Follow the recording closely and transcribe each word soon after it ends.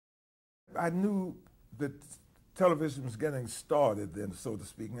I knew that television was getting started then, so to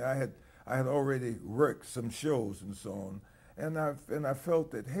speak. And I had already worked some shows and so on, and I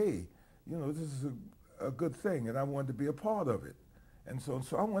felt that, hey, you know, this is a good thing, and I wanted to be a part of it. And so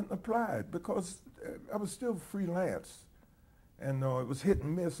I went and applied because I was still freelance. And it was hit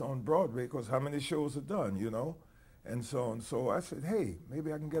and miss on Broadway because how many shows are done, you know? And so I said, hey,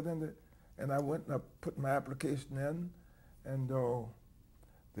 maybe I can get in it. And I went and I put my application in, and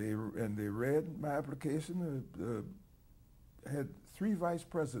they read my application. Had 3 vice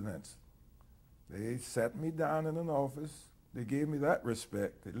presidents. They sat me down in an office. They gave me that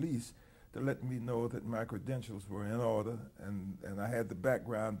respect, at least, to let me know that my credentials were in order and I had the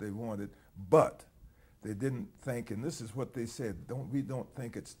background they wanted. But they didn't think, and this is what they said, we don't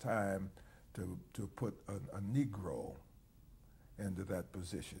think it's time to put a Negro into that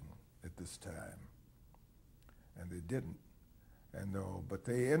position at this time. And they didn't. And but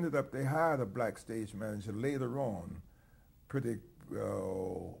they ended up, they hired a black stage manager later on, pretty,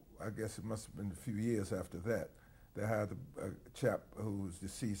 I guess it must have been a few years after that. They hired a chap who's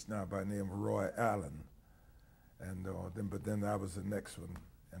deceased now by the name of Roy Allen. And but then I was the next one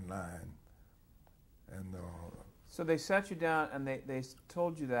in line. And so they sat you down and they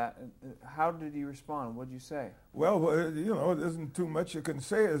told you that. How did you respond? What did you say? Well, you know, there isn't too much you can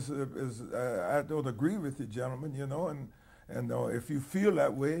say. I don't agree with you, gentlemen. You know, and if you feel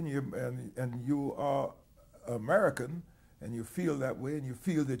that way and you are American and you feel that way and you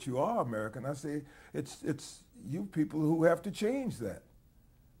feel that you are American, I say it's you people who have to change that.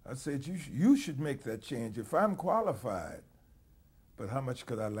 I said you should make that change if I'm qualified. But how much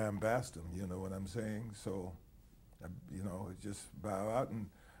could I lambast them? You know what I'm saying? So, you know, just bow out and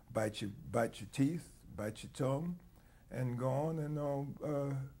bite your teeth, bite your tongue, and go on. And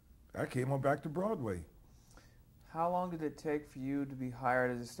I came on back to Broadway. How long did it take for you to be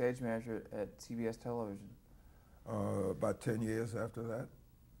hired as a stage manager at CBS Television? About 10 years after that.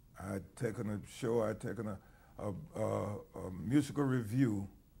 I'd taken a show, I'd taken a musical review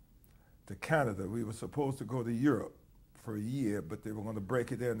to Canada. We were supposed to go to Europe for a year, but they were going to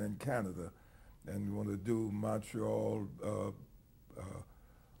break it in Canada, and we wanted to do Montreal,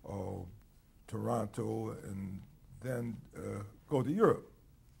 Toronto, and then go to Europe.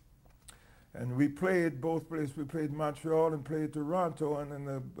 And we played both places. We played Montreal and played Toronto, and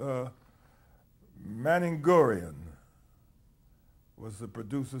then the Maningorian was the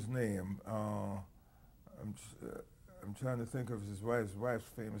producer's name. I'm trying to think of his wife's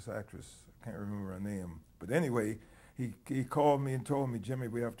famous actress. I can't remember her name. But anyway, he called me and told me, Jimmy,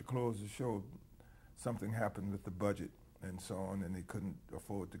 we have to close the show. Something happened with the budget and so on, and he couldn't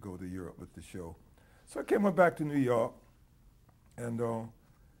afford to go to Europe with the show. So I came back to New York, and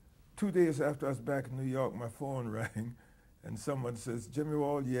 2 days after I was back in New York, my phone rang, and someone says, Jimmy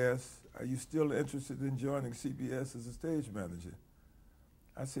Wall, yes, are you still interested in joining CBS as a stage manager?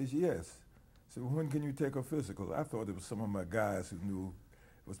 I says, yes. So when can you take a physical? I thought it was some of my guys who knew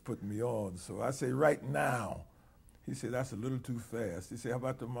was putting me on. So I say, right now. He said, that's a little too fast. He said, how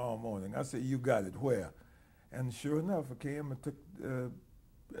about tomorrow morning? I said, you got it, where? And sure enough, I came and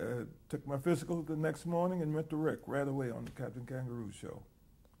took my physical the next morning and went to Rick right away on the Captain Kangaroo show.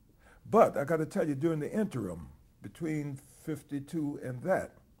 But I got to tell you, during the interim, between 52 and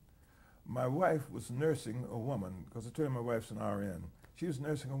that, my wife was nursing a woman, because I told you my wife's an RN. She was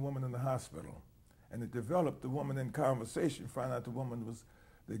nursing a woman in the hospital. And it developed the woman in conversation, found out the woman was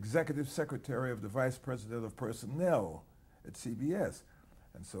the executive secretary of the vice president of personnel at CBS.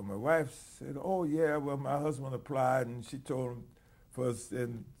 And so my wife said, oh yeah, well my husband applied, and she told him first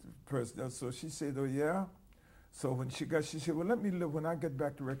in personnel. So she said, oh yeah? So when she said, well let me look, when I get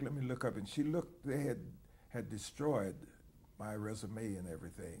back to Rick, let me look up. And she looked, they had destroyed my resume and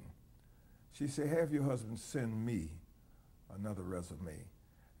everything. She said, have your husband send me another resume.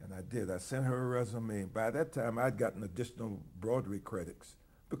 And I did. I sent her a resume. By that time, I'd gotten additional Broadway credits.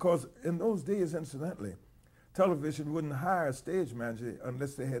 Because in those days, incidentally, television wouldn't hire a stage manager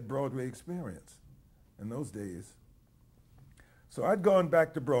unless they had Broadway experience in those days. So I'd gone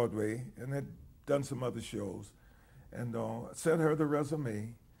back to Broadway and had done some other shows and sent her the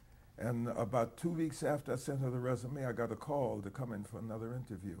resume. And about 2 weeks after I sent her the resume, I got a call to come in for another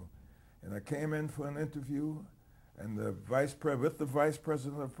interview. And I came in for an interview and with the vice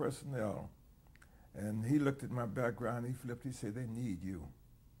president of personnel. And he looked at my background, he flipped, he said, they need you.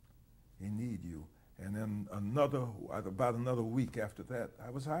 They need you. And then about another week after that, I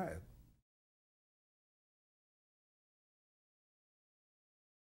was hired.